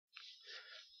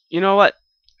You know what?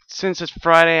 Since it's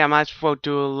Friday, I might as well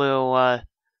do a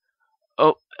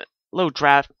little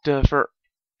draft for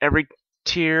every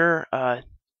tier.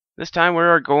 This time we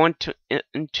are going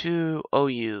into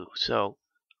OU.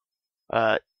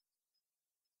 Uh,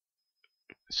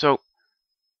 so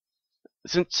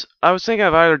since I was thinking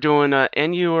of either doing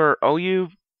NU or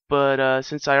OU, but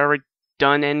since I already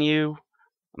done NU,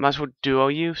 I might as well do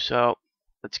OU. So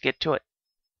let's get to it.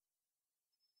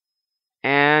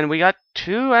 And we got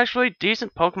two actually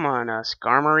decent Pokemon,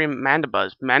 Skarmory and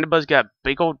Mandibuzz. Mandibuzz got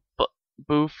big old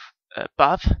buff.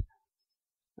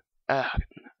 I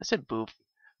said boof.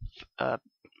 Uh,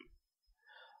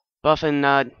 buff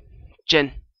in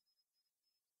Gen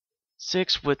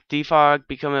 6 with Defog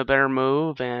becoming a better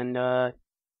move, and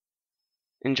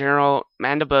in general,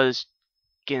 Mandibuzz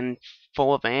getting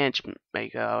full advantage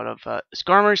make out of.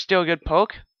 Skarmory's still a good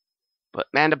poke, but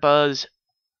Mandibuzz,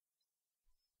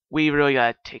 we really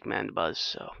gotta take Mandibuzz,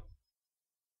 so.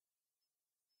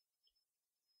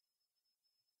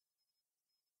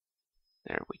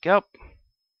 There we go.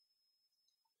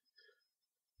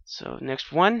 So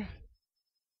next one.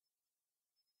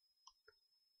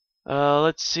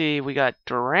 Let's see. We got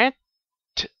Durant.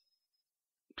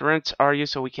 Durant's RU,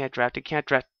 so we can't draft it. Can't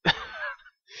draft.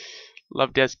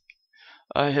 Love Desk.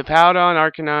 Hippowdon,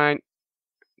 Arcanine,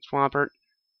 Swampert.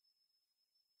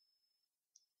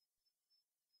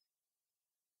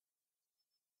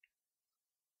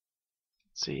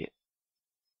 Let's see.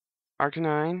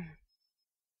 Arcanine.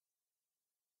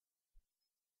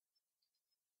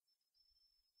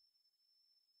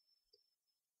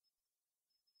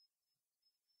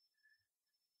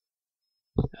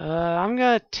 I'm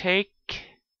gonna take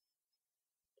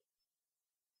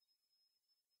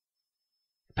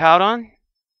Hippowdon,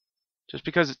 just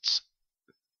because it's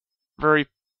very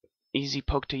easy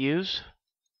poke to use.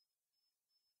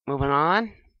 Moving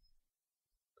on.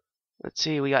 Let's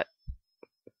see, we got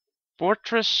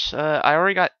Fortress. I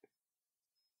already got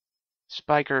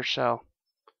Spiker, so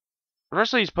the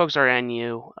rest of these pokes are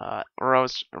NU.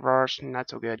 Rose, not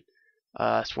so good.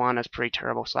 Swanna's pretty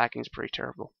terrible. Slacking's pretty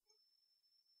terrible.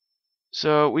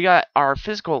 So we got our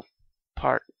physical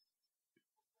part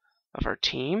of our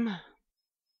team.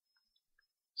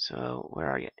 So where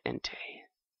are you, Entei?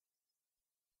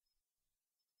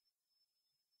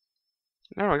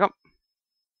 There we go.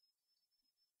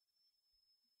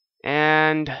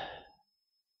 And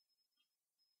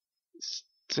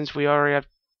since we already have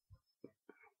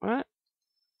what?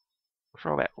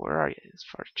 Crobat, where are you as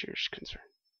far as tiers concerned?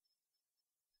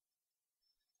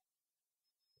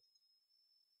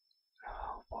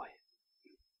 Oh boy.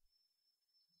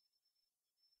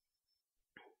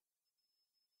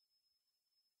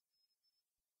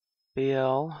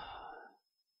 BL.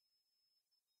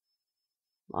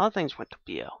 A lot of things went to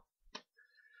BL.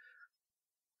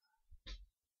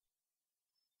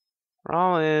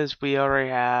 Problem is, we already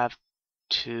have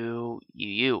 2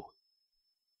 UU.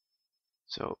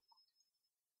 So,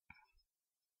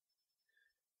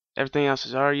 everything else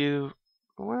is RU.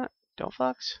 What?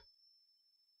 Delphox?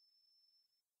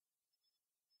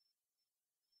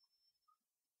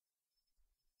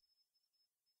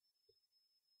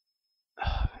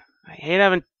 I hate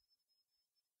having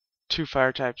 2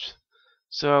 fire types.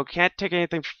 So, can't take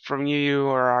anything from UU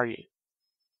or RU.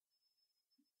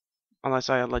 Unless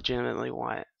I legitimately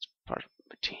want it as part of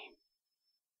the team.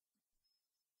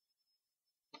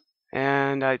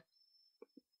 And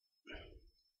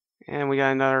we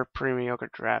got another pretty mediocre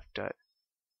draft.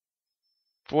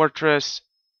 Fortress.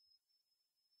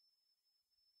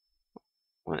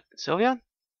 What? Sylveon?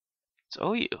 It's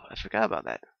OU. I forgot about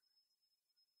that.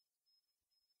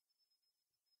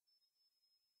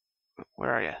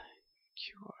 Where are you?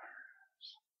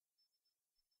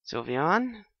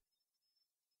 Sylveon.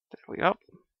 There we go.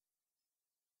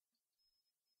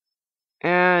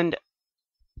 And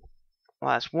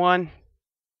last one.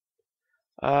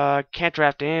 Can't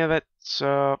draft any of it,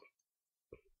 so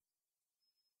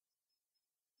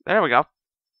there we go.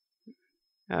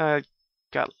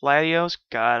 Got Latios,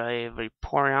 got a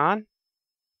Vaporeon.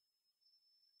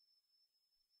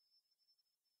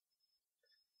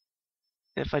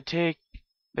 If I take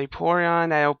Vaporeon,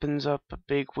 that opens up a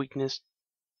big weakness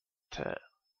to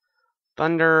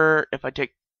Thunder. If I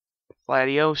take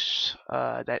Latios,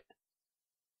 that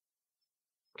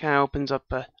kind of opens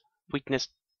up a weakness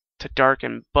to Dark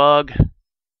and Bug.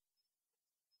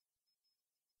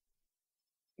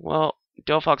 Well,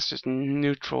 Delphox is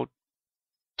neutral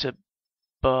to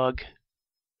Bug.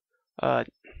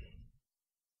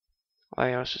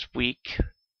 Latios is weak.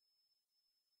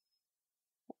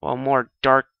 Well, more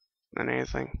dark than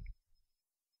anything.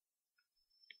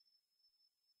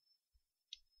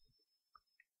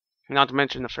 Not to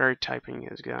mention the fairy typing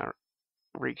is gonna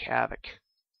wreak havoc.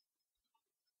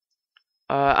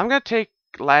 I'm gonna take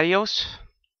Latios.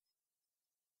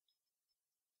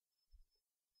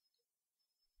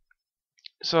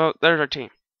 So there's our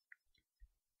team.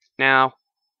 Now,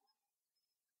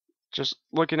 just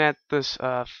looking at this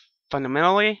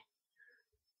fundamentally,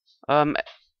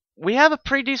 we have a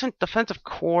pretty decent defensive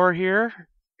core here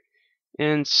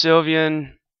in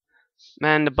Sylvian,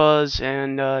 Mandibuzz,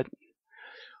 and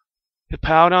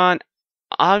Hippowdon.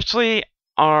 Obviously,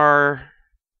 our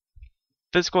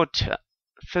physical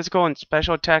and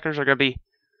special attackers are going to be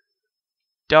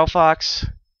Delphox,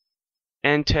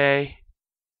 Entei,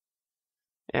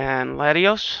 and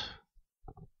Latios.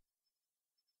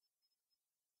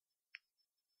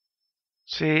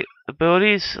 See,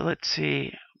 abilities, let's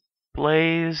see.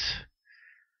 Blaze.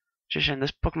 Magician,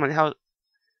 this Pokemon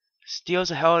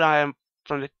steals a held item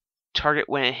from the target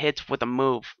when it hits with a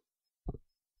move.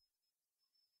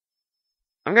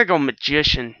 I'm gonna go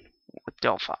Magician with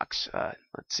Delphox.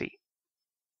 Let's see.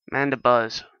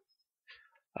 Mandibuzz.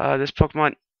 This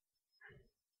Pokemon.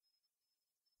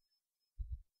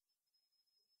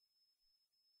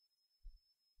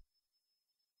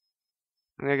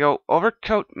 I'm gonna go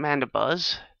Overcoat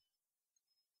Mandibuzz.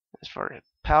 As for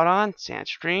Powdon,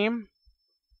 Sandstream.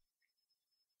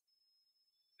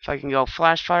 If I can go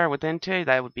Flash Fire with Entei,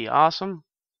 that would be awesome.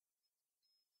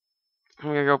 I'm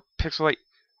gonna go Pixelate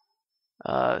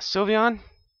Sylveon.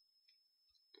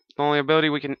 The only ability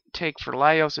we can take for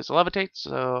Latios is Levitate,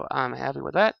 so I'm happy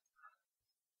with that.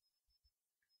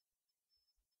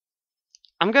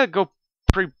 I'm gonna go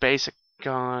pretty basic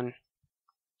on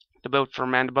the build for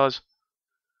Mandibuzz.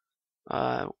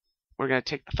 We're gonna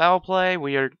take the Foul Play.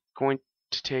 We are going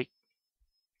to take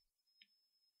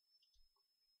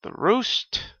the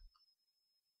Roost,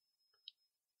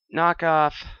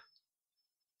 Knockoff,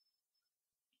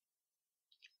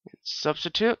 and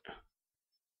Substitute.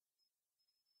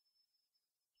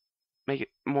 Make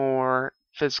it more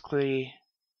physically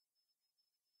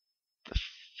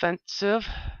defensive.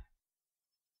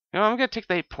 You know, I'm gonna take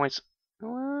the 8 points.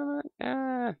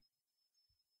 I'm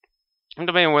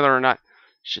debating whether or not I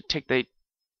should take the 8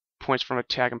 points from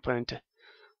attack and put it into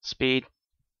speed.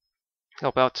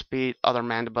 Help out speed other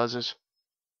Mandibuzzes.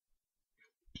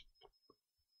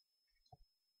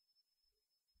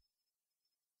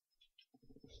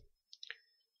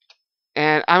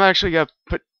 And I'm actually gonna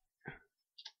put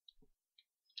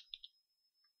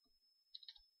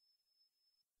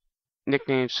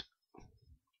nicknames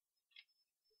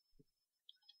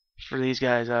for these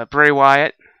guys. Bray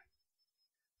Wyatt.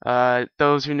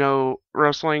 Those who know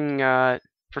wrestling,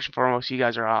 first and foremost, you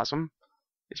guys are awesome.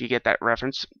 If you get that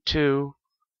reference. 2,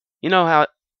 you know how it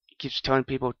keeps telling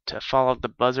people to follow the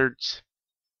buzzards?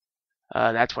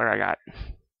 That's where I got it.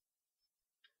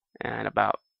 And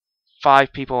about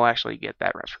 5 people actually get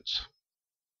that reference.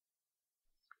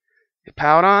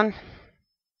 Hippowdon.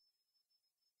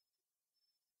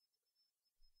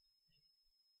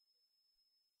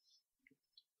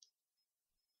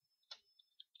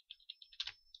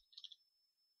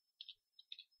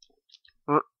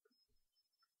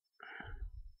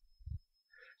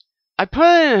 I put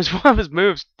it in as one of his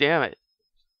moves, damn it.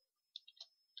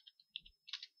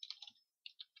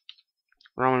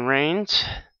 Roman Reigns.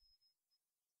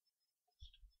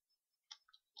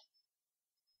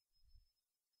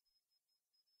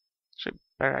 Actually,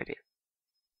 better idea.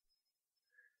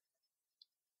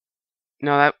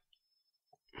 No, that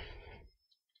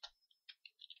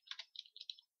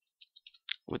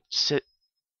would sit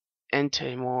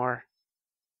Entei more.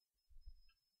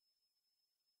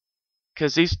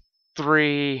 Because these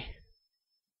 3,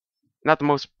 not the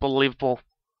most believable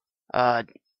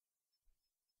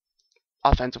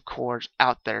offensive cores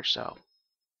out there, so.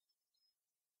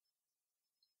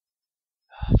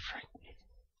 Oh,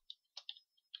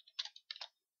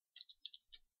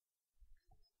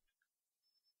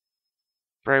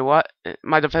 Bray Wyatt.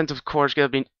 My defensive core is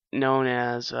going to be known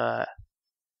as the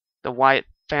Wyatt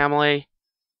family.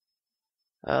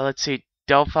 Let's see,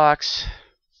 Delphox.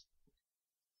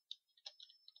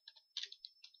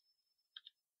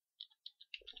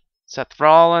 Seth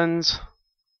Rollins.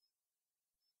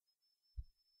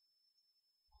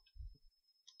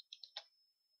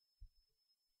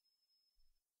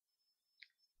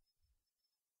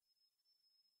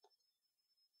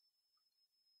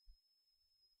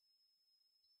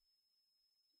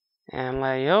 And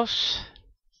Latios.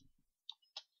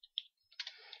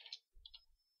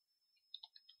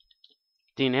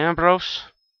 Dean Ambrose.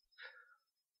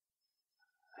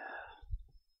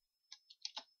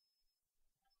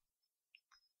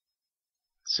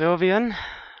 Sylveon.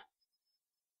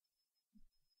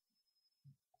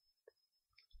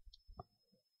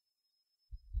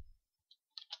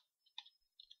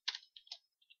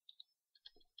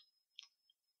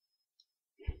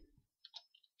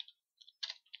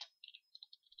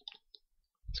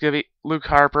 gonna be Luke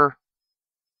Harper.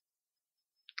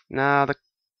 Now the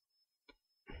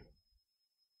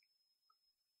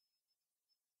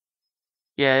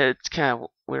yeah, it's kind of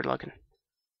weird looking.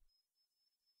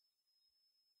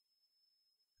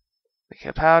 They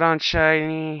kept out on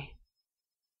shiny.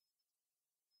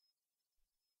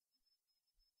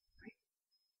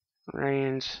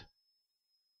 Reigns.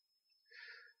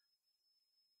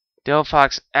 Dale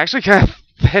Fox actually kind of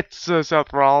fits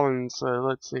Seth Rollins, so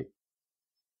let's see.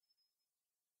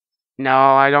 No,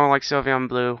 I don't like Sylveon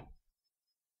Blue.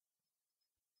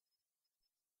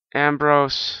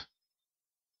 Ambrose.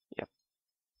 Yep.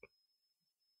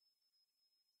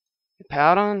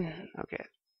 Powdon? Okay.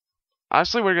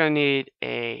 Obviously, we're going to need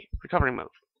a recovery move.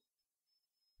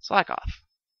 Slack off.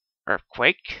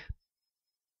 Earthquake.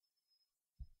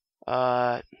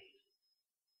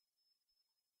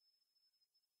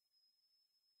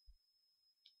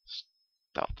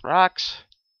 Stealth Rocks.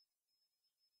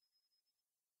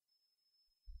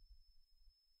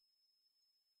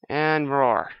 And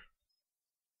Roar.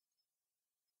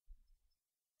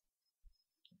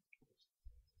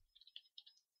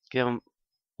 Give them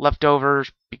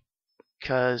leftovers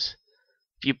because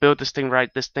if you build this thing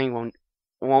right, this thing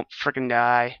won't freaking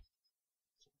die.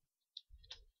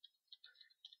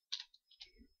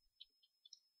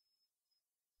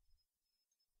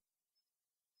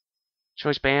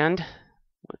 Choice Band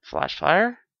with Flash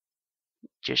Fire.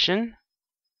 Magician.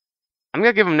 I'm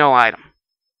gonna give him no item.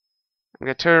 I'm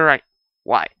gonna turn right.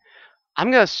 Why? I'm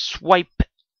gonna swipe.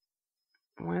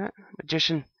 What?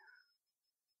 Magician.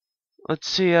 Let's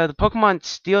see. The Pokemon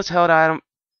steals held item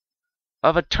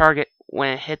of a target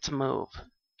when it hits a move,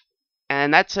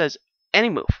 and that says any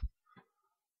move.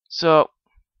 So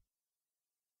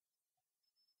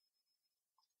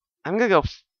I'm gonna go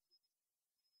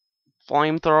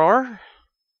Flamethrower.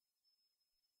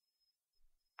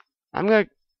 I'm gonna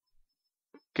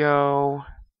go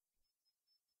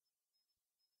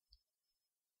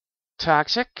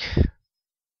Toxic.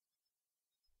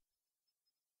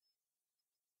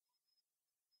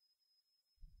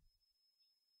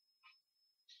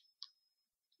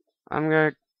 I'm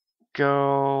gonna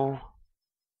go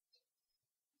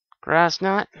Grass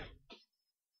Knot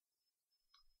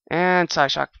and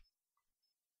Psyshock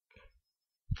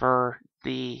for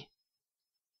the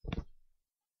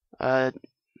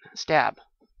stab.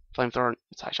 Flamethrower and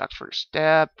Psyshock for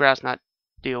stab. Grass Knot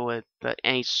deal with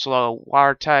any slow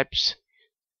water types.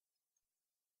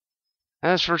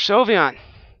 As for Sylveon,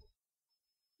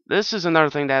 this is another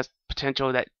thing that has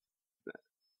potential that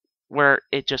where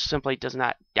it just simply does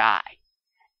not die.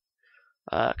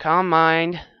 Calm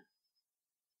Mind,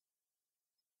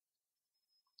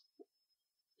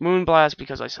 Moonblast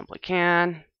because I simply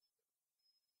can,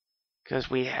 because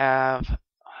we have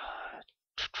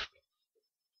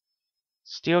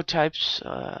Steel types.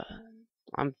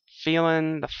 I'm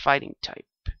feeling the Fighting type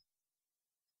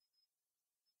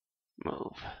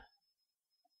move.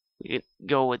 We could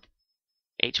go with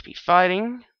HP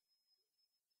Fighting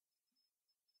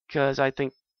because I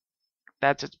think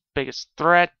that's its biggest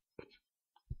threat.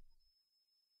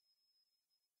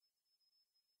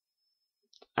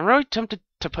 I'm really tempted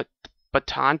to put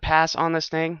Baton Pass on this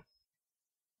thing.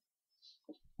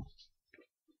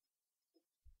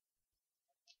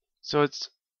 So let's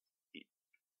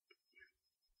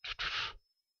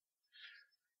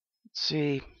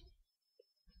see.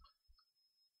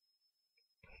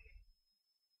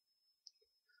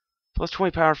 Plus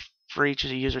 20 power for each of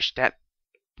the user stat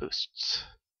boosts.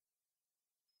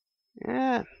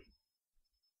 Yeah.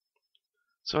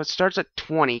 So it starts at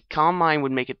 20. Calm Mind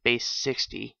would make it base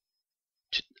 60.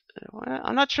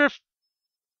 I'm not sure if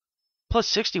plus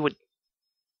 60 would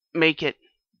make it.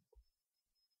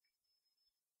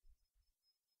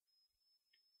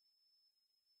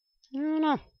 I don't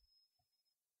know.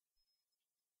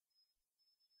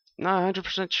 Not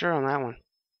 100% sure on that one.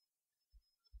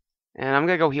 And I'm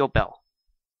going to go heal Bell.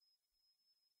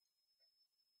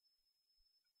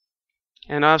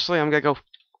 And honestly, I'm going to go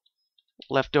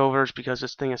leftovers because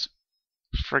this thing is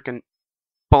freaking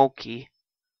bulky.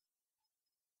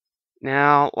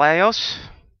 Now, Latios.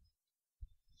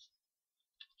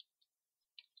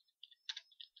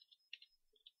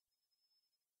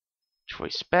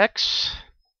 Choice specs.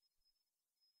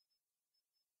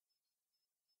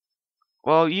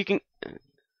 Well, you can.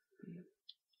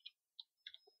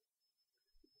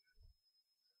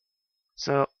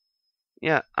 So,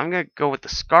 yeah, I'm going to go with the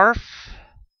Scarf.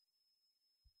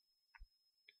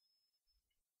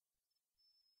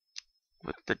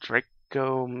 With the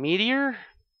Draco Meteor.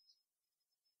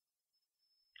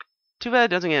 Too bad it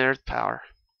doesn't get Earth Power.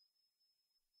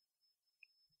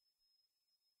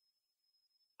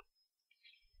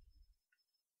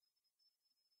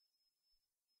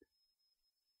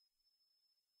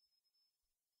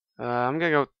 I'm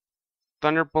gonna go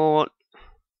Thunderbolt,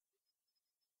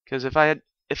 because if I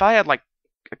had like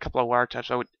a couple of Water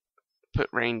types, I would put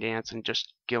Rain Dance and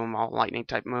just give them all lightning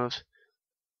type moves.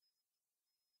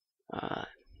 Let's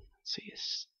see,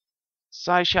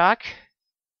 Psyshock.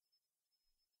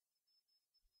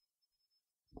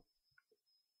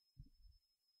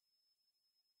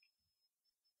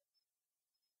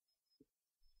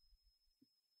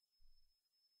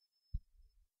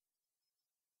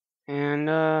 And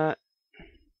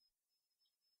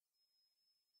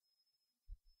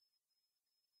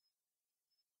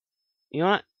you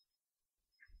know what?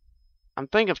 I'm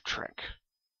thinking of Trick.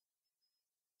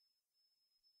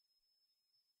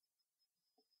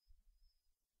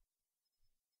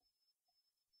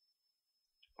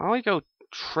 Why don't we go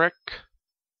Trick?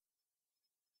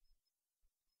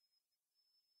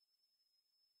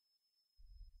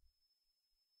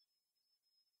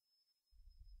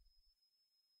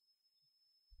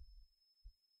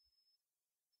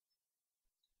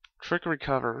 Trick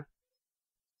Recover.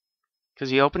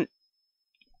 Because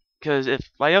if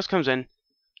Latios comes in,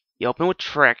 you open with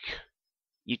Trick,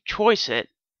 you choice it,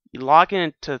 you lock it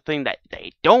into the thing that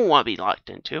they don't want to be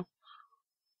locked into.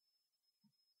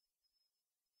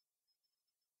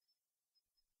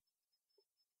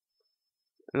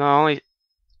 And the only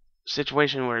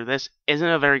situation where this isn't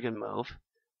a very good move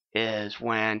is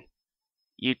when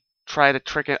you try to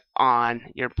trick it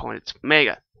on your opponent's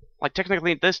Mega. Like,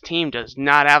 technically, this team does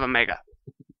not have a Mega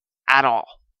at all.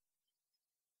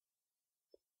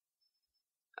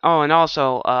 Oh, and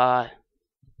also,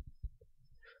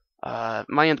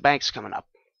 Money in the Bank's coming up.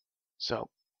 So,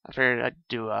 I figured I'd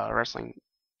do wrestling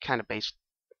kind of based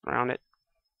around it.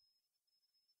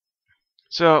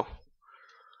 So,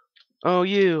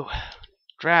 OU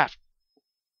Draft.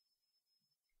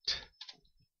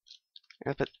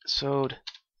 Episode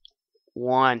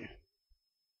 1.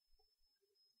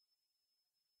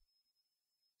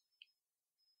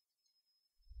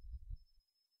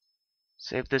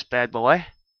 Save this bad boy.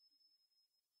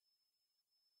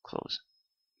 Close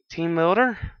Team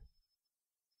Builder.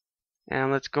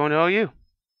 And let's go into OU.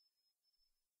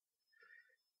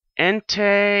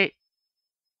 Entei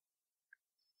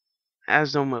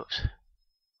has no moves.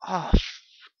 Oh,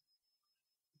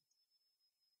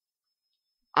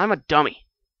 I'm a dummy.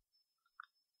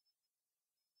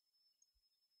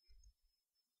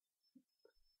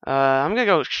 I'm gonna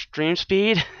go Stream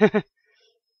Speed. I'm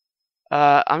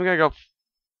gonna go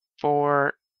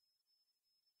for,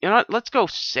 you know what? Let's go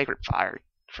Sacred Fire.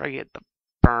 Try to get the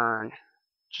burn.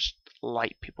 Just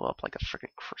light people up like a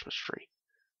freaking Christmas tree.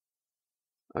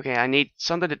 Okay, I need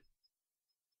something to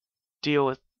deal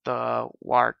with the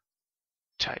water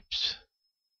types.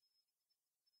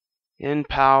 In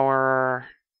power,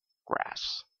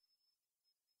 grass.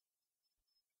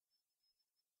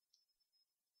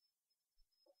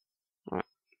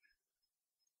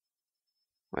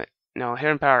 Wait, no,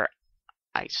 hidden power,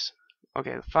 ice.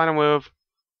 Okay, the final move.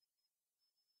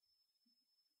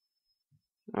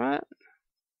 What?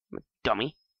 I'm a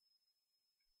dummy.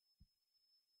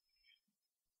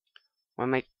 I want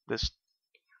to make this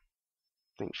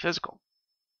thing physical.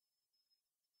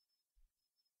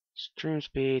 Stream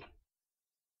speed.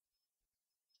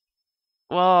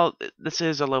 Well, this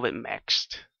is a little bit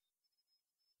mixed.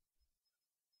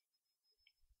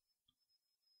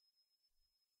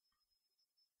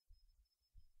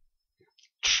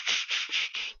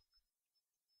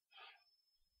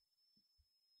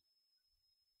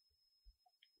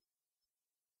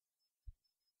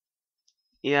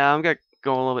 Yeah, I'm gonna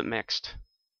go a little bit mixed.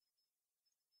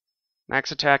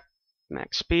 Max attack,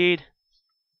 max speed.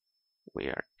 We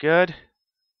are good.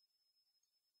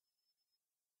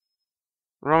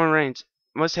 Roman Reigns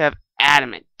must have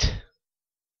adamant.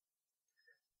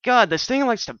 God, this thing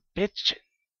likes to bitch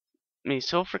me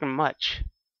so freaking much.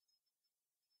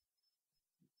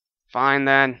 Fine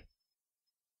then.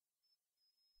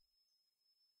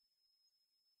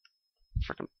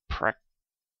 Freaking prick.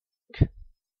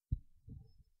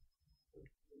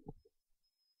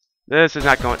 This is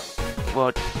not going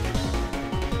well.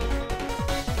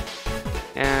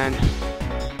 And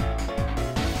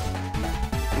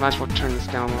I might as well turn this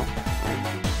down a little.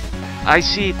 I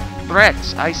see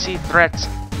threats. I see threats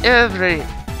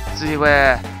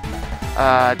everywhere.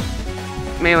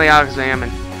 Mainly Alakazam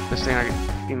and this thing are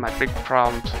gonna be my big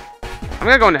problems. I'm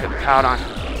gonna go into Hippowdon.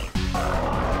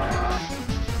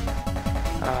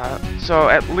 So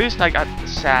at least I got the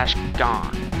sash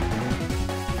gone.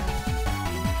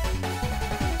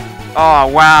 Oh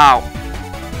wow.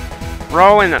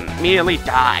 Rowan immediately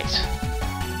dies.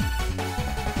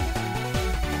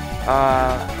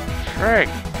 Frick.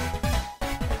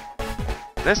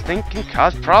 this thing can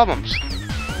cause problems.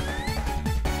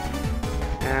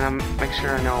 And I'm make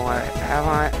sure I know what I have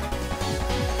on it.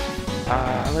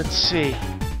 Let's see.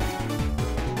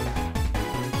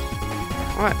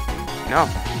 What? No.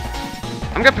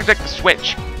 I'm gonna protect the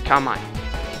switch. Come on.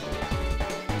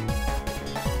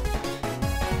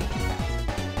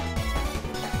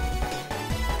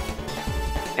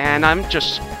 And I'm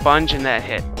just sponging that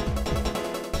hit.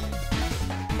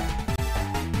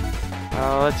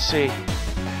 Let's see.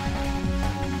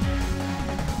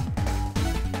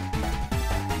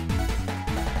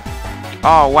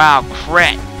 Oh wow,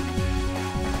 crit.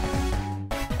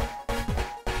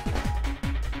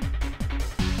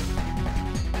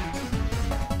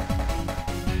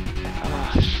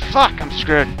 Fuck, I'm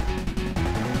screwed.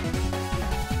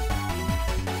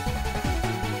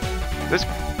 This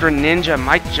Greninja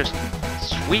might just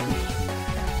sweep me.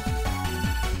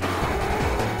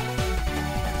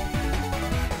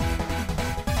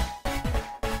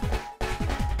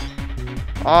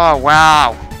 Oh,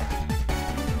 wow.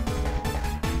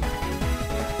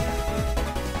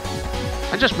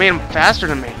 I just made him faster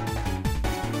than me.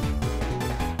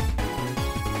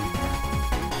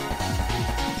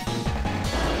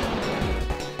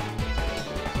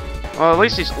 Well, at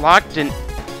least he's locked in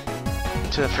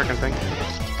to the frickin' thing.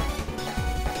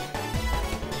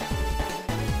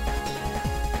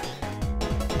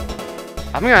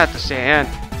 I'm gonna have to stay in.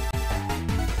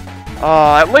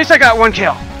 At least I got one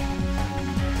kill.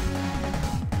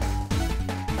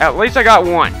 At least I got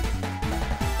one.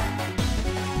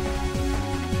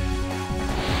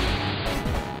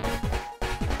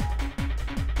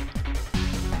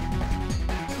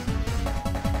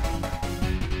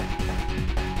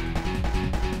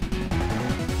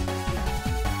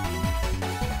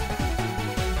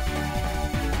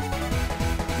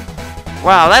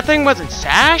 Wow, that thing wasn't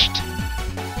sashed?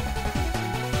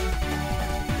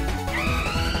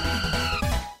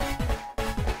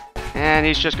 And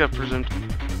he's just gonna presume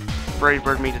Brave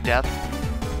Bird me to death.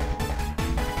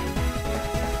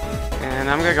 And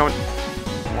I'm gonna go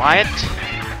Wyatt.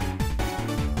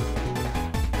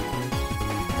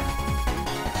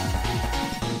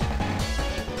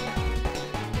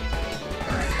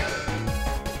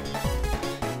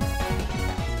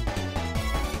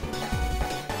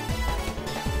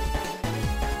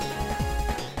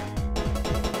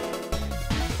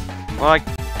 Well, I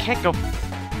can't go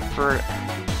for...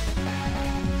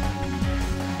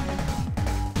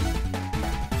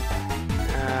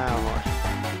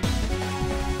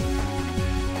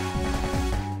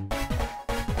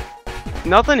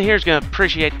 Nothing here is gonna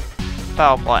appreciate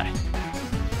foul play.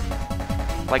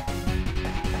 Like,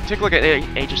 take a look at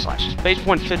Age of Slashes. Base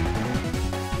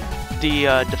 150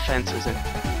 defenses, and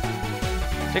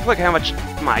take a look at how much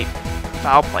my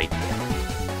foul play did.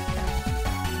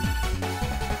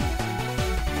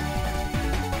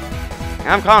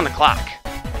 I'm calling the clock.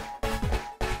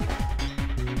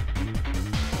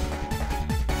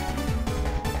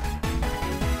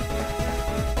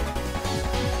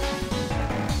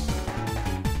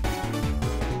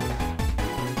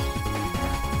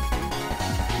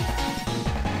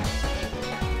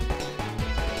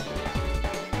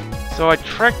 So I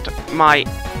tricked my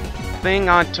thing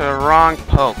onto the wrong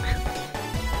poke.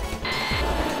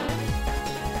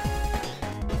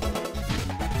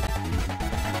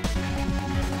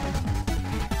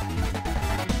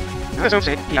 Let's don't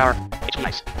say PR. It's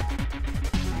nice.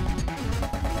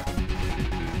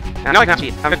 Now I can see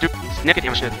it. I'm gonna do significant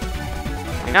damage to it.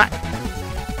 Why not?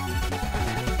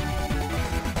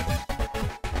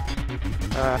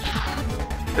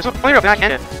 This will only I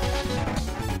can hit.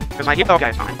 Because my heal guy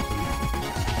is fine.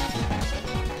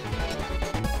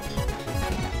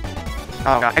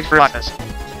 Oh god, I just realized this.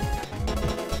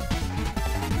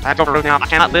 I have to overload now. I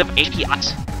cannot live HP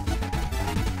odds.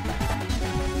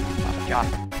 Oh my god.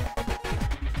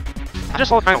 I just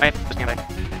hold my way. Just can't wait.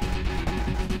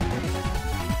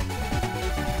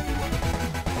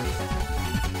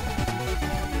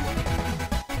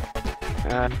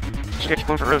 Just get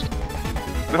going for Rose.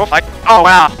 The whole fight. Oh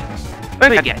wow!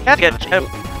 Let me get it. Have to get it.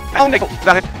 Oh, nickel.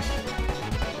 Got it.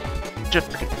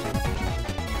 Just freaking.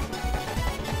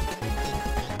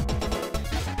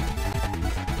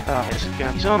 Oh, this is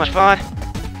gonna be so much fun.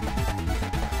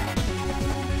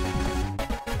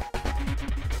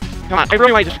 Come on, I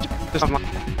really want to just do something.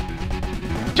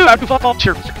 Dude, I have to fuck all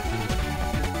cheer.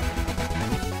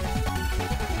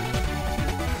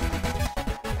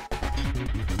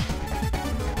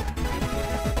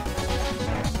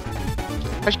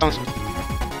 I just don't.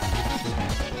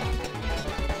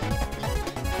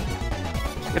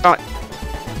 Get on it.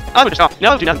 Oh, just stop.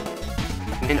 No, do nothing.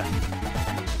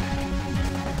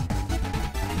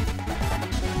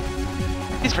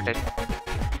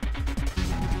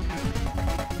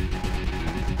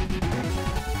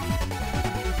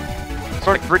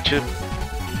 fucking Richard.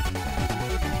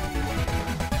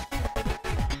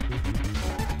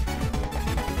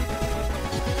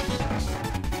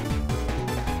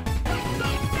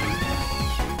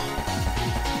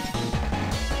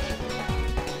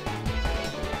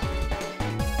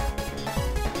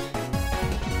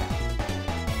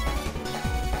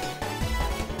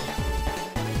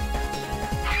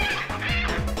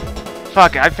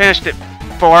 Fuck, I finished it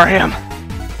for him.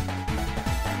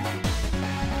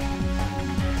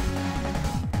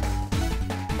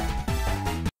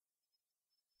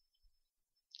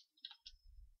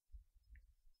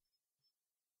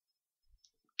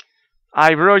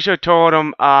 I really should have told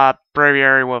him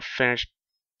Braviary will finish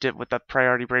it with the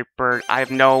priority brave bird. I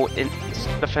have no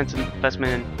defense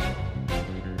investment in.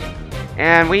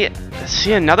 And we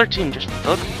see another team just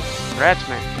look rats,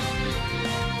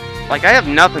 man. Like, I have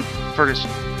nothing for this.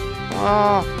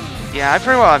 Well, yeah, I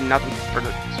pretty well have nothing for the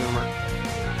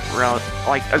Azumarill.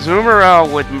 Like,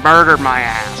 Azumarill would murder my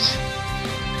ass.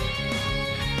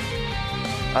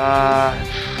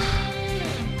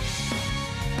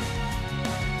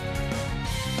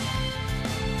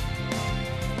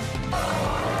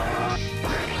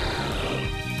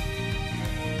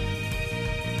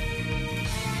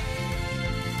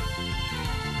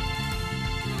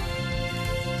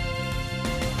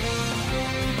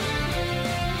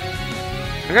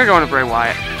 I'm gonna go into Bray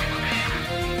Wyatt.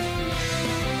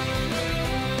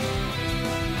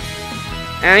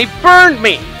 And he burned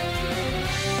me!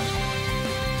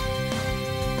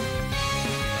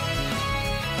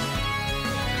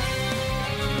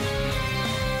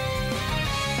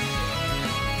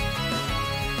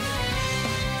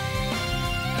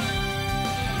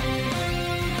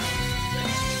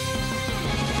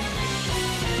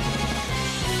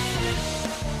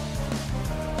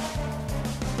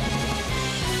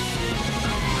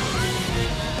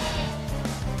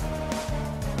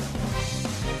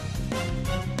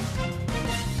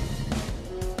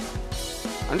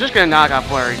 I'm just gonna knock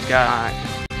off where he's got.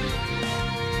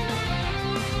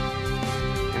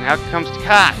 And out comes the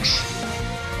Cox.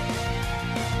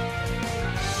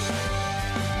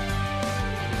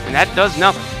 And that does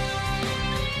nothing.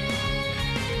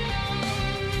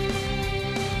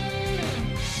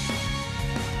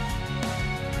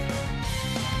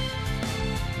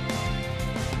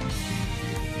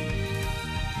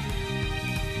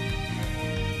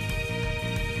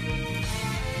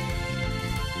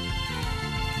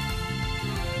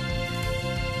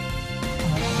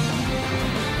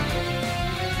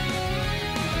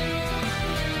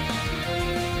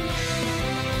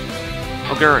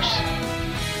 Ogurus.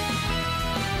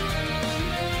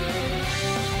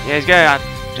 Yeah, he's gonna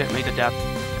get me to death.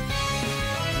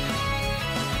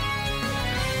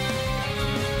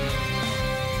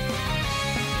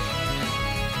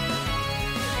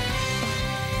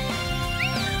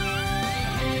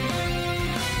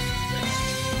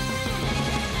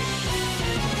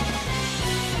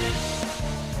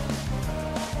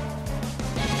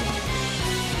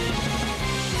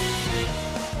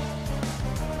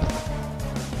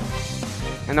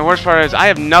 And the worst part is, I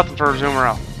have nothing for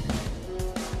Azumarill.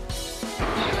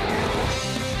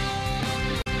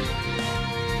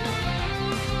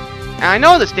 And I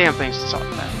know this damn thing's so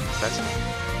bad. That's it.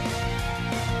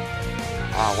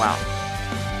 Oh, wow.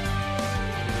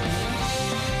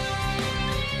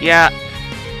 Yeah,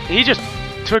 he just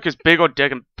took his big old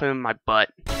dick and put it in my butt.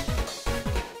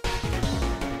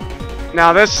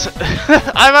 Now this,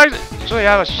 I actually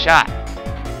have a shot.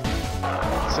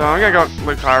 So I'm gonna go with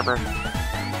Luke Harper.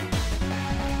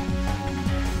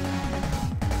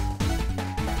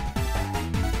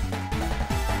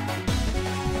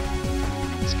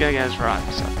 Gonna get his rock,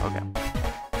 so okay.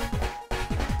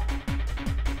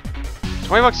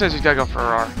 20 bucks says he's gotta go for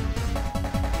R.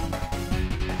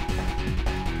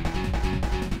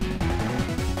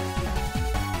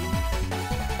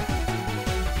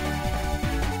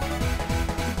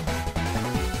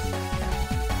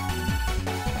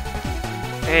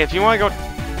 Hey, if you wanna go,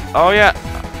 oh yeah,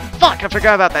 fuck! I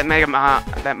forgot about that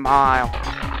mile.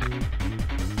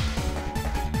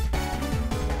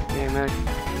 Yeah, man.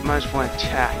 Much one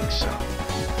attack, so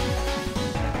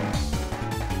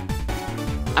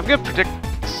I'm gonna predict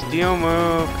steel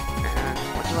move. And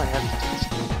what do I have to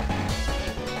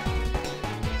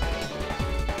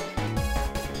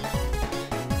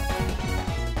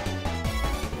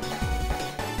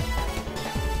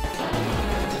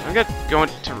do? I'm gonna go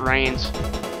into Reigns.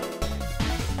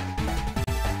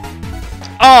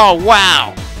 Oh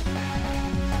wow!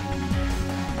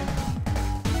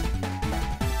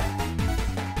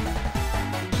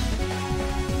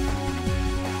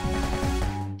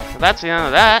 That's the end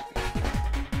of that.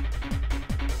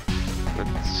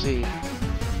 see.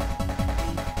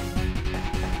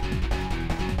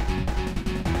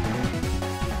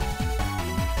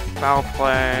 Foul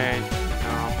play.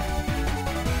 No.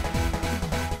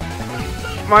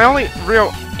 My only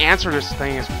real answer to this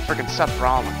thing is freaking Seth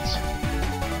Rollins.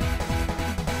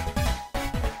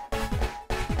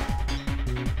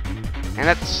 And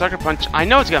that sucker punch, I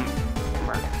know it's gonna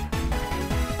work.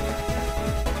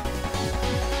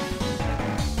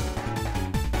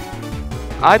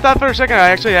 I thought for a second I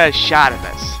actually had a shot at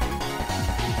this.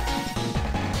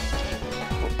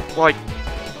 Like,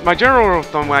 my general rule of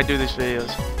thumb when I do these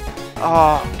videos.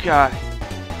 Oh, God.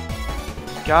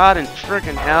 God in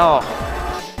frickin' hell.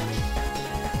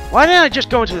 Why didn't I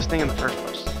just go into this thing in the first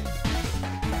place?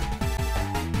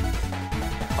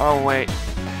 Oh, wait.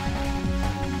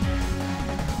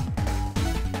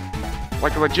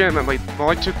 Like, legitimately, the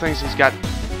only two things he's got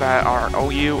that are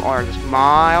OU are this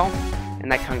mile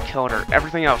and that Conkeldurr.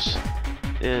 Everything else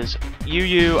is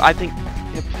UU. I think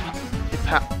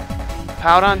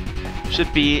Powdon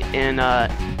should be in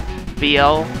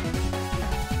BL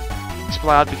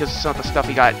Explode because of some of the stuff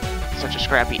he got, such as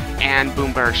Scrappy and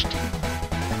Boom Burst.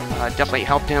 Definitely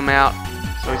helped him out,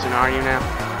 so he's in RU now.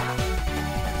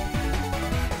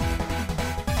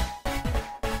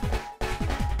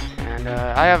 And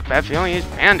I have a bad feeling he's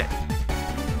Bandit.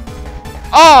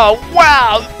 Oh,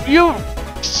 wow! You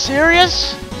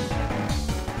serious?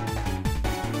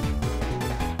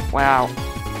 Wow.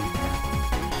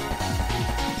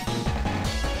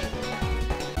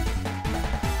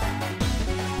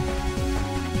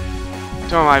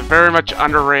 Some of my very much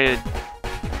underrated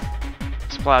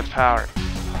Splash power.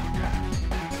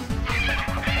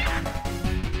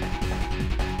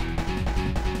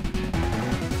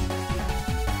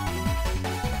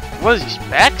 What is he,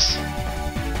 Specs?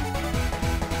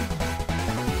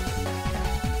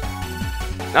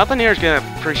 Nothing here is gonna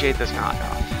appreciate this knockoff.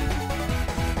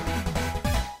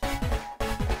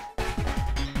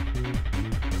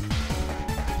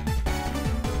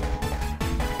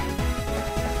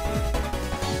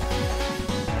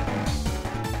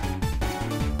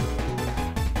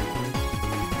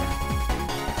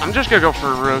 I'm just gonna go for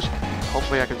a roast.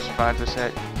 Hopefully I can survive this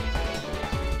hit.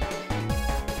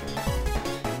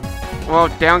 Well,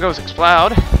 down goes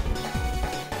Explode.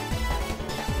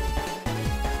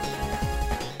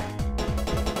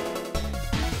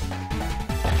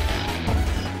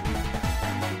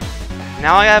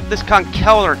 Now I have this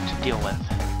Conkeldurr to deal with.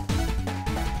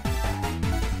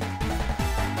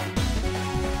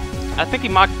 I think he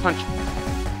Mach Punch.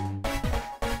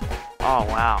 Oh,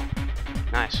 wow.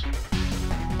 Nice.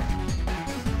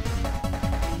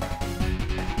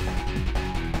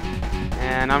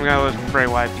 And I'm gonna lose Bray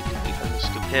Wyatt because of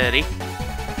stupidity.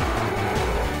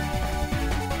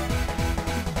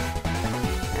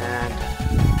 And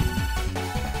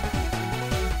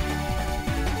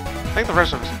I think the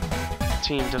rest of his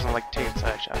team doesn't like taking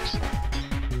side shots.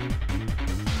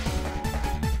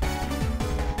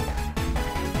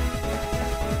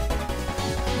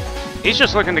 He's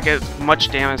just looking to get as much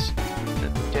damage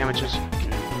as he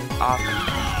can off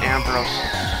Ambrose.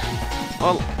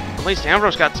 Well, at least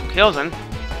Ambrose got some kills in.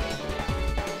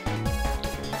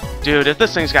 Dude, if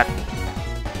this thing's got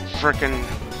frickin'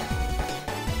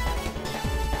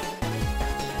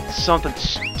 something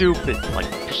stupid like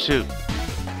Pursuit.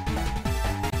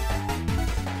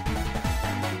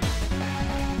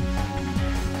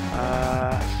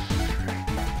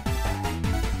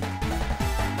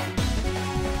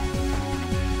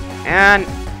 And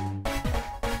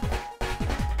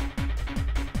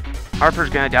Harper's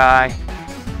gonna die.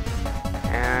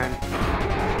 And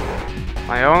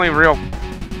my only real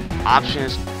option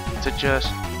is to just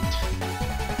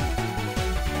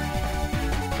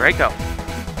Draco.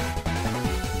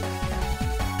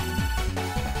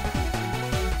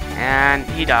 And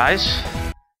he dies.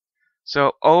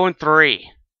 So 0-3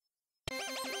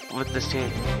 with this team.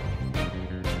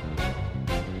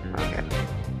 Okay.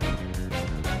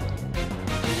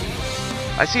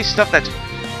 I see stuff that's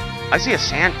I see a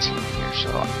sand team here, so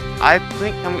I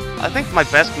think my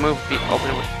best move would be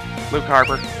open with Luke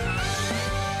Harper.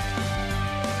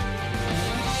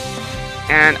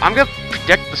 And I'm gonna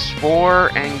predict the Spore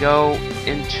and go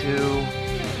into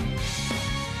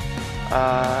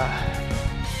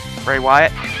Bray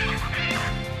Wyatt.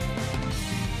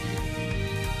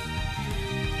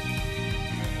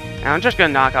 And I'm just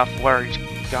gonna knock off where he's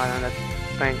got on that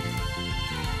thing.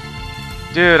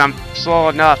 Dude, I'm slow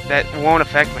enough that won't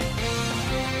affect me.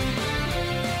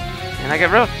 And I get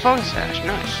rid of Focus Sash,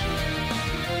 nice.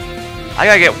 I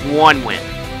gotta get one win.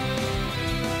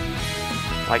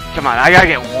 Like, come on, I gotta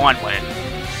get one win.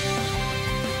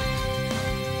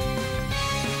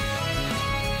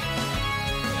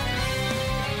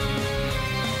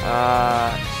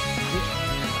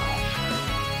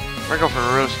 We're going for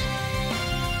a roost.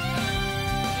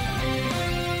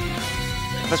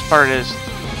 Best part is,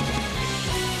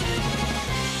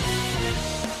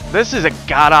 this is a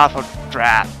god-awful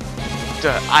draft.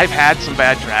 I've had some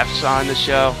bad drafts on the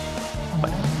show,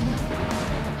 but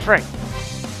frick.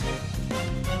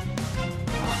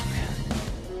 Oh, man.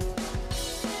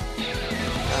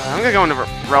 I'm gonna go into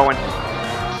Rowan.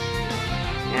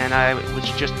 And I was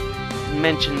just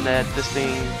mentioned that this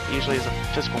thing usually is a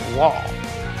physical wall.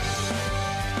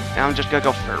 Now I'm just gonna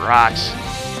go for rocks.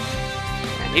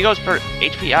 And he goes for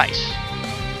HP ice.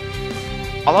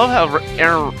 I love how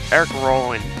Eric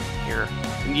Rowan here,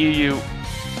 UU,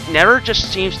 never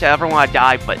just seems to ever want to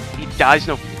die, but he dies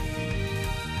no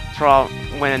problem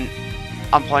when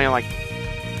I'm playing like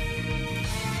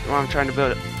when I'm trying to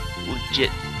build a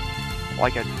legit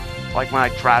like when I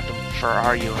draft him for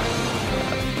RU.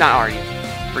 Not RU,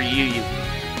 for UU.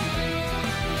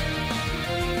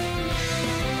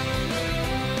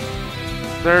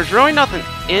 There's really nothing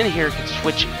in here you can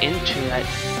switch into that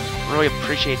really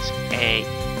appreciates a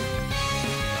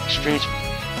extreme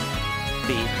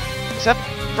speed. Except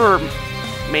for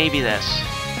maybe this.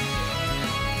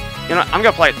 You know, I'm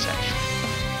gonna play it safe.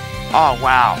 Oh,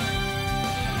 wow.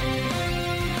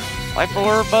 Life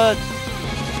orb, bud.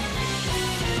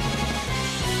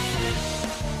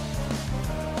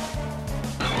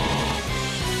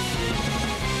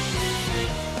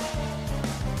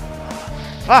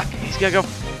 Fuck, he's gonna go.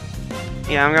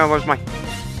 Yeah, I'm gonna lose my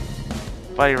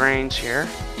buddy range here.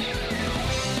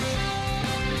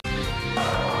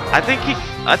 I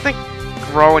think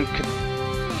Rowan could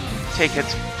take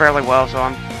hits fairly well, so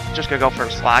I'm just gonna go for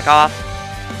a slack off.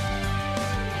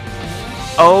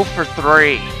 0 for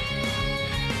 3.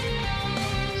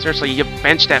 Seriously, you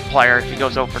bench that player if he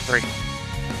goes 0 for 3.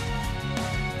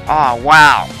 Oh,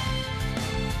 wow.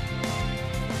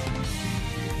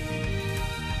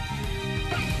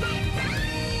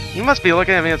 He must be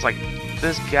looking at me, it's like,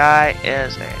 this guy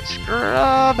is a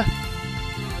scrub.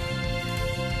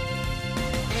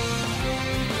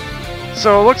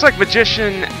 So it looks like the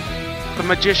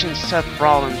magician Seth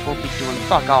Rollins will be doing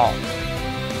fuck all.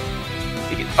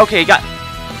 Okay, he got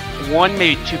 1,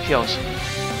 maybe 2 kills.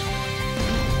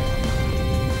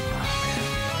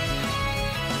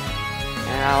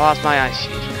 And I lost my ice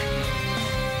user.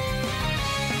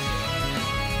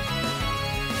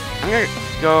 I'm gonna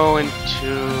go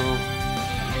into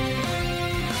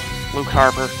Luke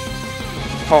Harper.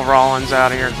 Pull Rollins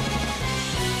out of here.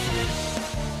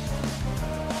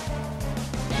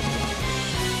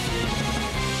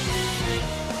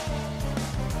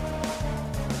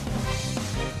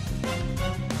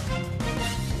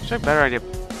 A better idea.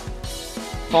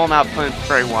 Pull him out, put in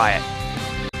Bray Wyatt.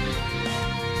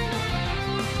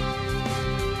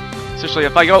 Especially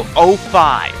if I go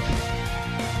 0-5.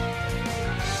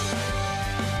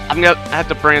 I'm gonna have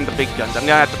to bring in the big guns. I'm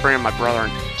gonna have to bring in my brother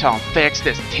and tell him, fix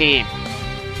this team.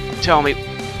 Tell me,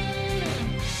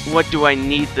 what do I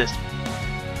need this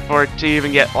for to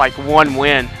even get like 1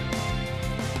 win?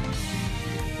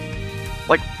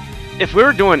 Like, if we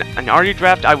were doing an RU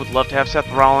draft, I would love to have Seth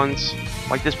Rollins.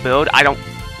 Like this build, I don't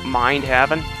mind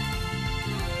having.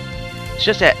 It's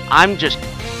just that I'm just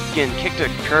getting kicked to the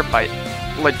curb by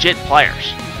legit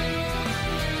players.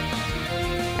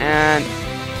 And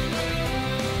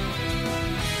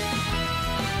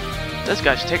this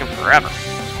guy's taking forever.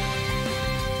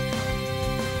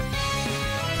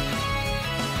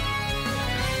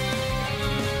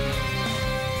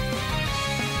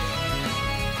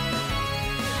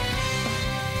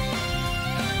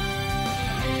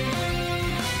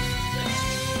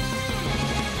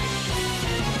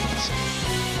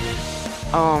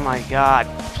 Oh my god,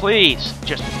 please,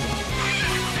 just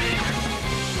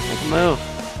make a move.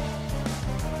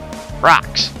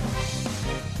 Rocks.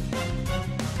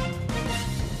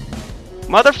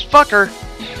 Motherfucker,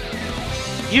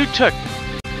 you took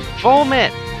full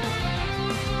mid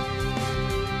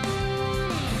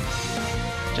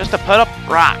just to put up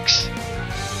rocks.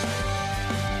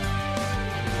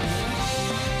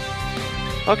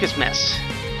 Focus miss.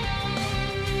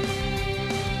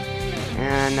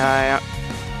 And that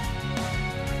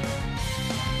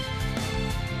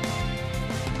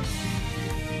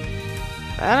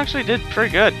actually did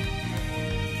pretty good.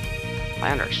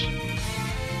 Landers.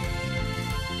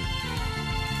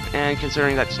 And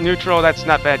considering that's neutral, that's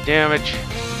not bad damage.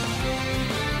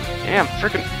 Damn,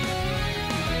 freaking.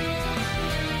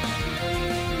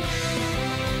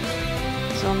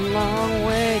 It's a long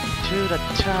way to the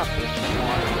top if you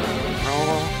want to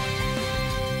roll.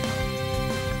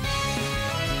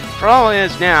 Problem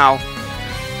is now,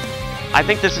 I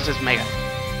think this is his mega.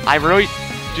 I really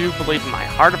do believe in my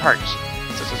heart of hearts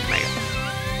this is Mega.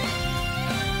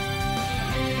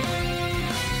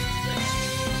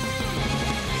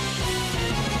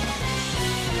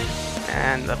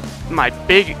 And my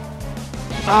big...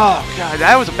 Oh god,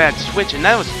 that was a bad switch, and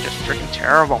that was just freaking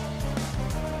terrible.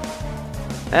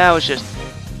 That was just...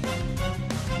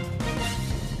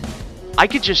 I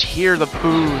could just hear the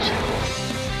boos.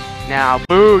 Now,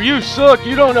 boo, you suck,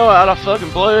 you don't know how to fucking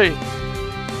play.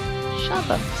 Shut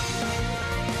up.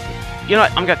 You know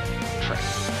what, I'm gonna try.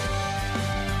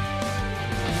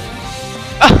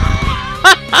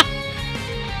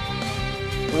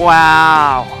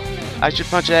 Wow. I should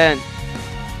punch it in.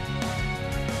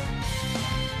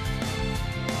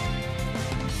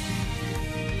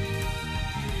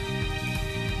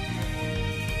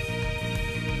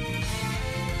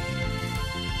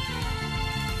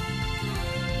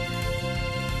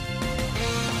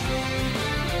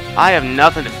 I have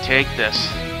nothing to take this.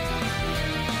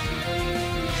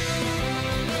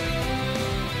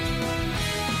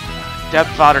 Depth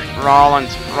fodder,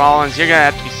 Rollins, you're gonna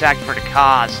have to be sacked for the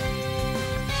cause.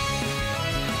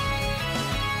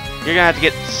 You're gonna have to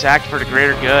get sacked for the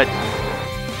greater good.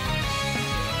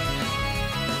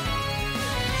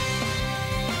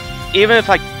 Even if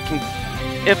I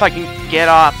can get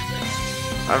off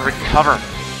a recover.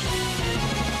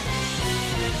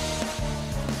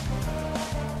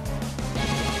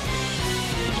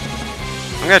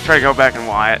 I'm gonna try to go back and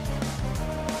Wyatt.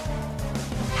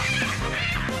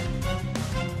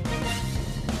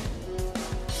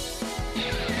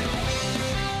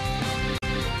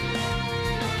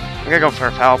 I'm gonna go for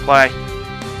a foul play.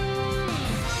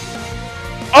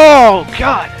 Oh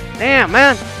god damn,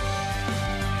 man.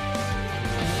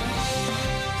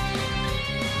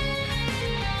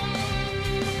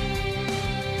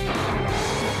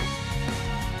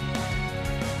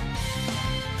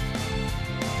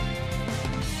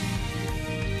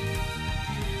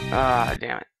 Ah,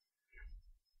 damn it.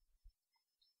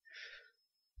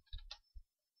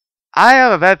 I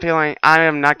have a bad feeling I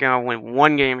am not going to win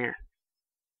one game here.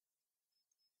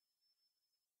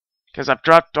 Because I've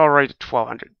dropped already to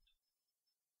 1200.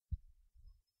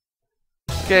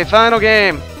 Okay, final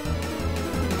game.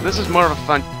 This is more of a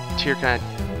fun tier kind of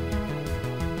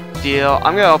deal.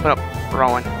 I'm going to open up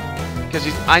Rowan. Because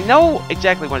I know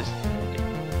exactly what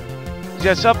he's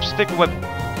got sub stick whip.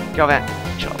 Go back.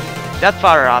 Death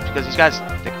fodder off because he's got a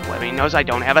stick whip. He knows I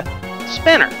don't have a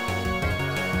spinner.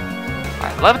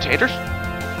 Alright, levitators.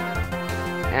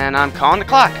 And I'm calling the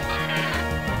clock.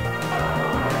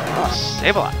 Oh,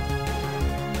 save a lot.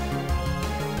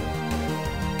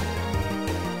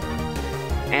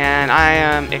 And I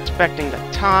am expecting the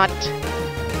taunt.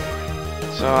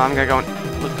 So I'm gonna go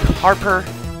with Harper.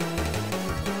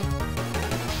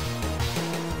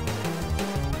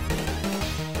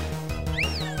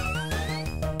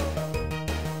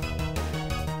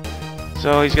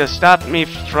 So he's gonna stop me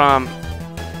from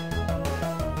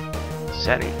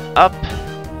setting up.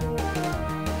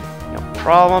 No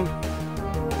problem.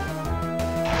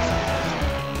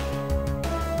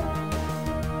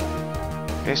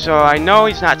 Okay, so I know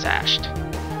he's not dashed.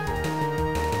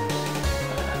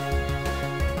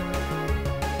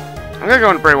 I'm gonna go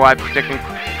into Bray Wyatt, predicting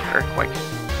Earthquake.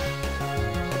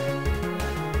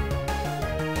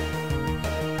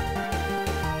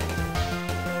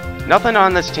 Nothing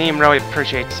on this team really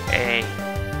appreciates a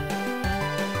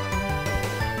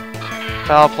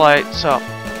foul play, so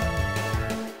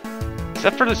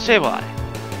except for the Sableye.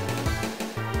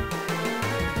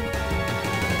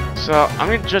 So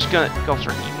I'm just gonna go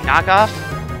for knockoff.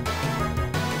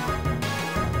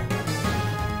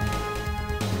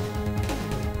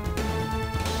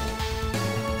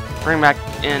 Bring back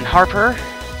in Harper.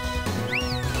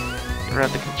 Get rid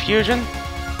of the confusion.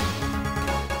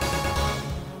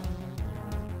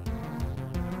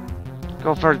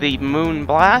 Go for the Moon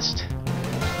Blast.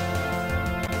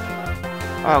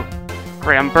 Oh,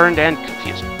 great, I'm burned and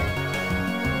confused.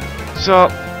 So,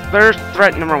 there's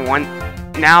threat number one.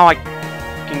 Now I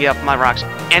can get up my rocks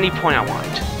any point I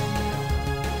want.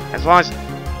 As long as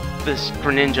this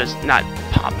Greninja's not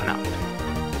popping up.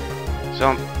 So,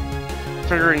 I'm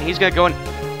figuring he's gonna go in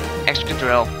extra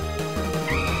drill.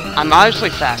 I'm obviously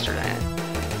faster than it.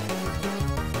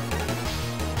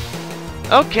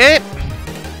 Okay.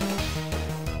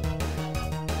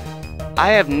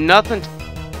 I have nothing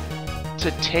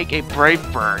to take a Brave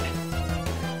Bird.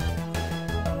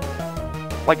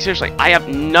 Like, seriously, I have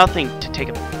nothing to take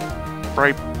a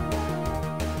Brave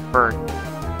Bird.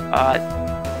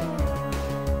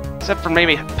 Except for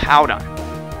maybe Powder.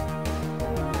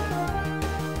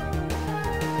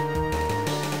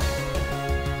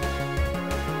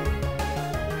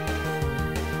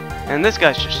 And this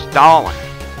guy's just stalling.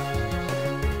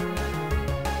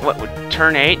 What, would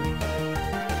turn 8?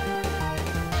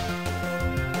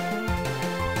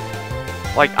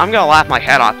 Like, I'm gonna laugh my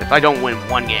head off if I don't win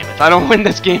one game. If I don't win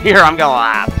this game here, I'm gonna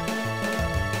laugh.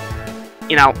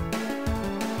 You know,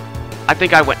 I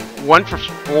think I went 1 for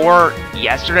 4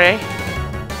 yesterday.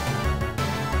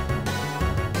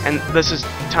 And this is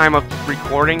time of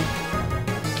recording.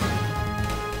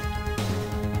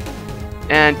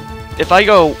 And if I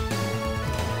go,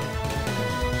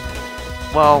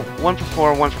 well, 1 for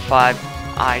 4, 1 for 5,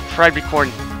 I tried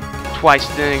recording twice,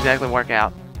 didn't exactly work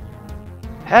out.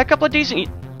 Had a couple of decent,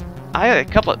 I had a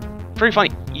couple of pretty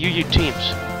funny UU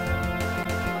teams.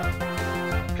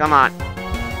 Come on.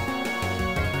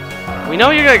 We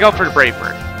know you're gonna go for the Brave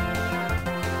Bird.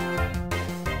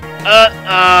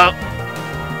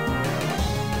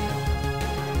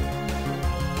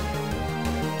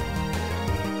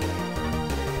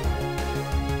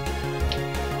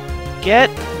 Get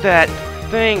that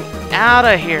thing out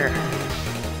of here.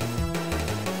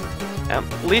 At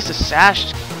least a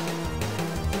sash.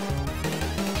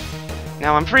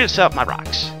 Now I'm free to set up my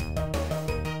rocks.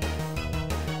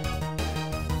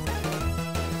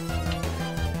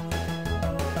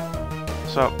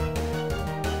 So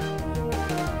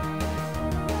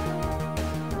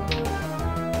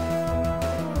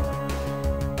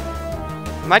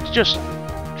I might just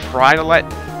try to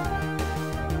let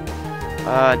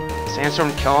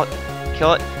Sandstorm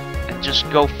kill it, and just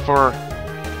go for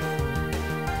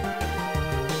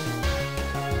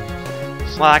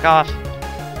slack off.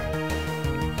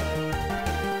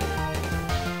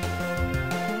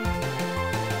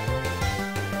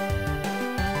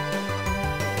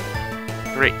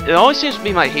 Great. It always seems to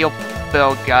be my heal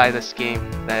build guy this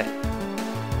game that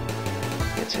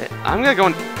gets hit. I'm gonna go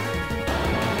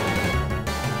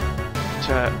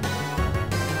to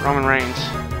Roman Reigns.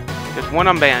 There's 1,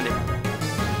 I'm banded.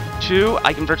 2,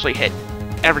 I can virtually hit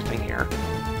everything here.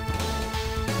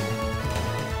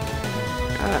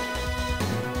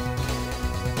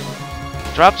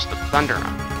 Drops the thunder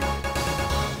on me.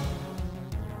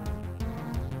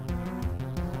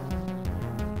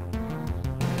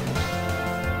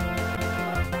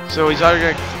 So he's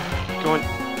either going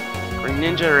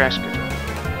Ninja or Escadrille.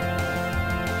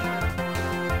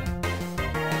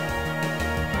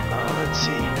 Let's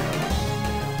see.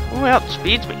 Oh, it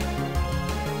outspeeds me.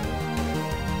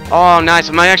 Oh, nice.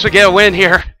 I might actually get a win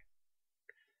here.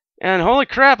 And holy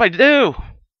crap, I do.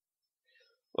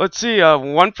 Let's see.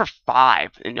 1 for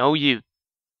 5 in OU.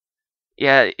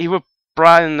 Yeah, he would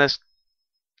brought in this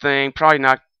thing. Probably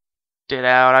knocked it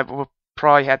out. I would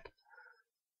probably had to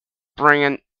bring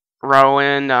in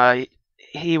Rowan.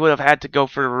 He would have had to go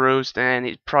for the roost, and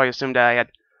he probably assumed I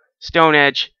had Stone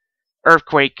Edge,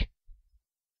 Earthquake.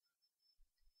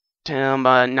 Tim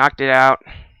knocked it out.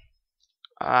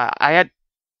 I had,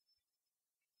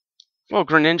 well,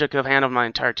 Greninja could have handled my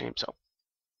entire team.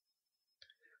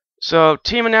 So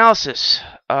team analysis.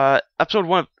 Episode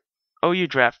 1 of OU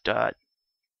Draft. I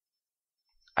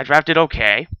drafted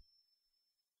okay.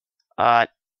 The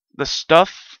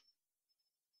stuff,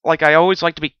 like I always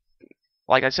like to be,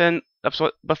 like I said in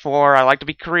episode before, I like to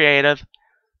be creative.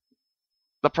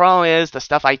 The problem is the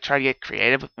stuff I try to get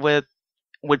creative with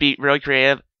would be really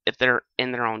creative if they're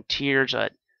in their own tiers.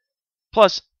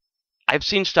 Plus, I've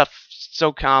seen stuff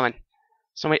so common.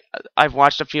 I've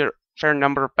watched a fair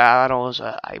number of battles.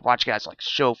 I watch guys like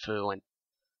Shofu and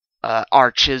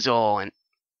Archizzle and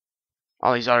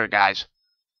all these other guys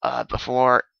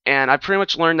before, and I pretty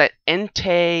much learned that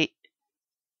Entei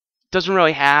doesn't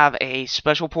really have a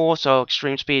special pool, so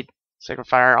Extreme Speed, Sacred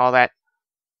Fire, all that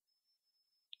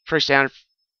pretty standard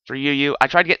for UU. I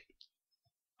tried to get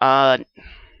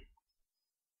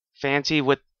fancy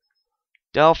with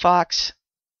Delphox,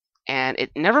 and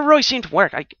it never really seemed to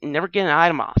work. I could never get an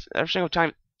item off. Every single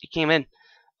time he came in,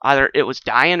 either it was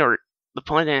dying or the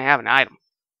opponent didn't have an item,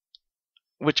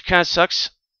 which kind of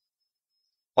sucks.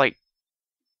 Like,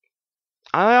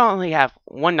 I only have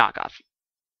 1 knockoff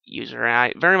user, and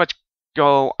I very much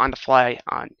go on the fly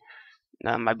on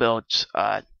my builds.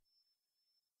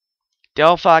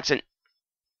 Delphox and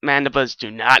Mandibuzz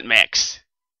do not mix.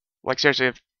 Like, seriously,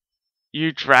 if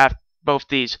you draft both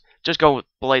these, just go with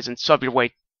Blazin', sub your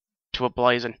way to a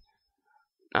Blazin'.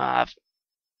 I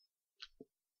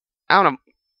don't know,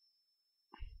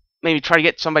 maybe try to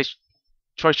get somebody's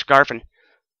Choice Scarf and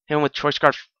hit him with Choice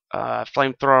Scarf,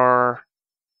 Flamethrower,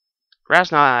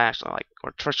 Grass Knot, actually like,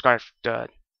 or Choice Scarf,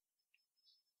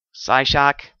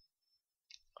 Psyshock.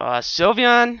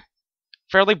 Sylveon,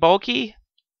 fairly bulky,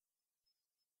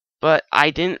 but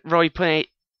I didn't really put any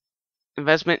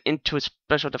investment into his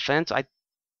special defense.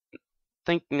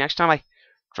 think next time I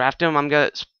draft him, I'm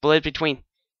gonna split between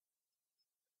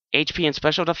HP and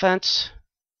special defense.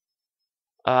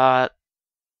 Latios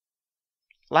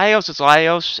is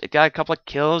Latios. It got a couple of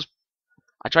kills.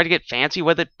 I tried to get fancy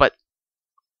with it, but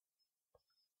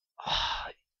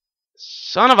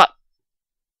son of a...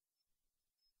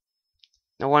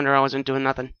 No wonder I wasn't doing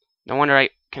nothing. No wonder I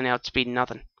can outspeed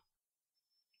nothing.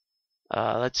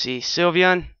 Let's see.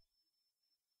 Sylveon.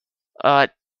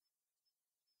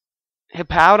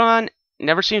 Hippowdon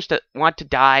never seems to want to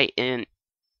die in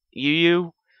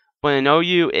UU, but in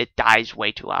OU it dies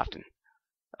way too often.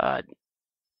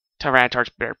 Tyranitar's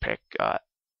bear pick.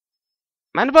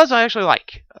 Mandibuzz I actually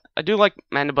like. I do like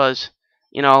Mandibuzz.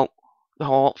 You know, the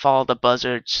whole follow the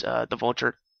buzzards, the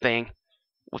vulture thing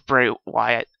with Bray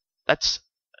Wyatt.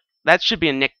 That should be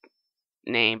a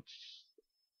nickname.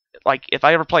 Like, if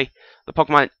I ever play the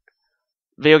Pokemon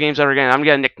video games ever again, I'm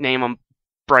gonna nickname him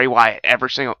Bray Wyatt every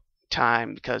single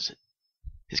time because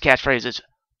his catchphrase is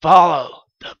 "Follow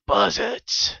the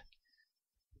buzzards."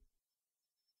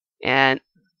 And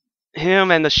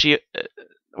him and the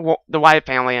Wyatt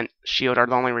family and Shield are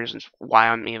the only reasons why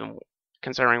I'm even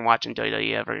considering watching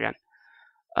WWE ever again.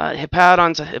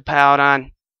 Hippowdon's a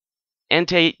Hippowdon.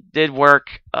 Entei did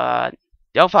work.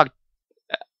 Delphox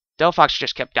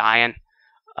just kept dying.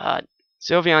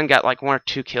 Sylveon got like 1 or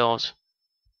 2 kills.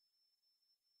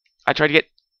 I tried to get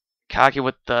cocky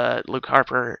with the Luke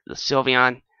Harper, the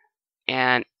Sylveon,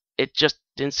 and it just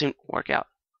didn't seem to work out.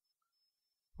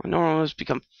 Normals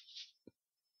become...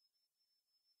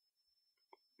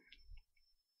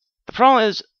 The problem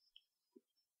is,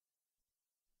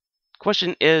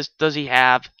 question is, does he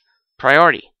have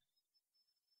priority?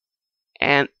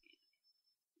 And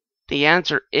the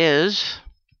answer is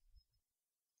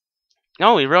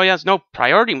no, he really has no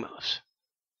priority moves.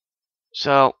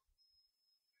 So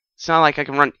it's not like I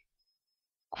can run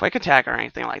quick attack or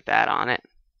anything like that on it.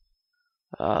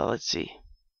 Let's see.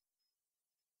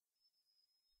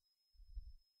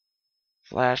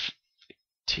 Flash,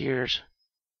 tears,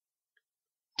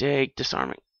 dig,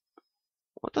 disarming.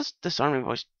 What does disarming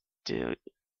voice do?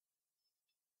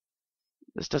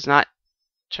 This does not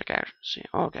check accuracy.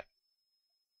 Oh, okay.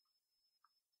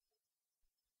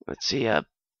 Let's see.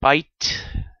 Bite,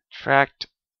 tract.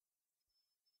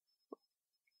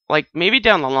 Like, maybe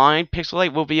down the line,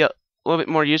 Pixelate will be a little bit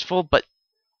more useful, but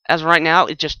as of right now,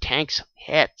 it just tanks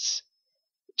hits.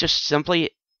 Just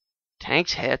simply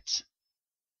tanks hits.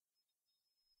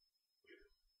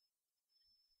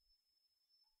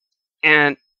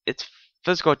 And its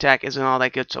physical attack isn't all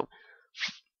that good, so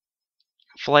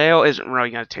Flail isn't really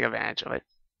going to take advantage of it.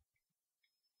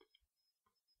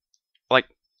 Like,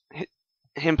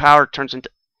 him power turns into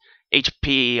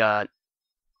HP.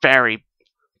 Fairy.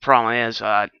 Problem is,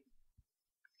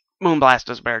 Moonblast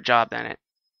does a better job than it.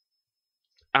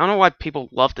 I don't know why people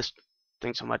love this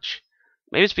thing so much.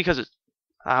 Maybe it's because it's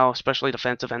how especially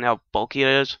defensive and how bulky it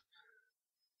is.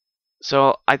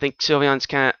 So I think Sylveon's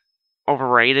kind of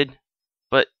overrated,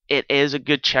 but it is a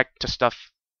good check to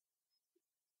stuff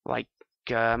like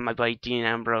my buddy Dean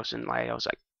Ambrose and Latios.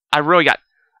 Like, I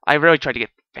really tried to get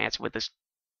fancy with this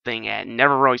thing and it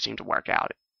never really seemed to work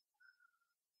out.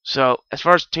 So as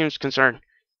far as the team's concerned,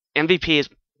 MVP is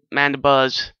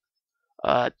Mandibuzz.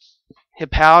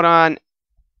 Hippowdon,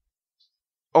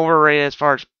 overrated as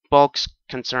far as bulk's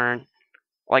concerned.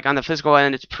 Like, on the physical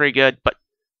end, it's pretty good, but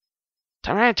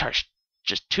Tyranitar's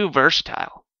just too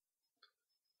versatile.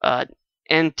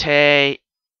 Entei,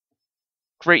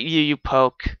 great UU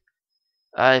poke.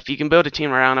 If you can build a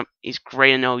team around him, he's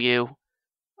great in OU.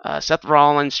 Seth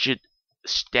Rollins should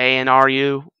stay in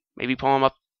RU. Maybe pull him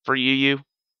up for UU.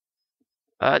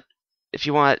 If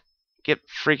you want to get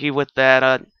freaky with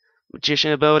that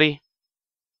magician ability,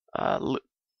 Sylveon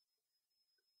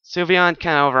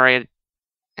kind of overrated,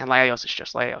 and Latios is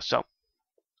just Latios. So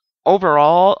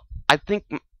overall, I think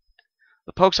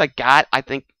the pokes I got,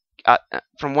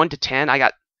 from 1 to 10, I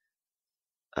got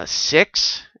a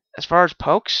 6 as far as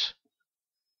pokes.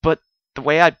 But the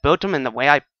way I built them and the way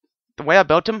I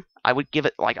built them, I would give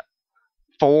it like a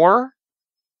 4,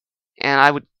 and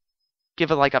I would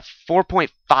give it like a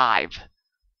 4.5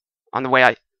 on the way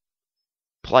I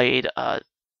played. I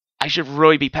should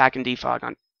really be packing defog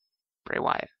on Bray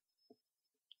Wyatt.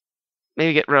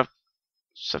 Maybe get rid of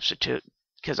substitute,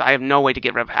 because I have no way to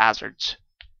get rid of hazards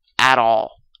at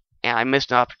all, and I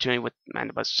missed an opportunity with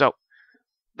Mandibuzz. So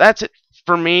that's it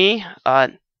for me.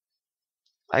 I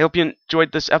hope you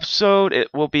enjoyed this episode.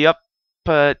 It will be up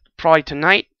probably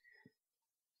tonight.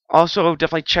 Also,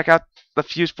 definitely check out the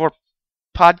Fuse 4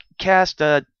 podcast.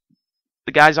 The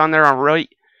guys on there are really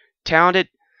talented.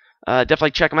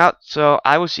 Definitely check them out. So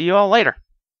I will see you all later.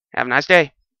 Have a nice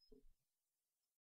day.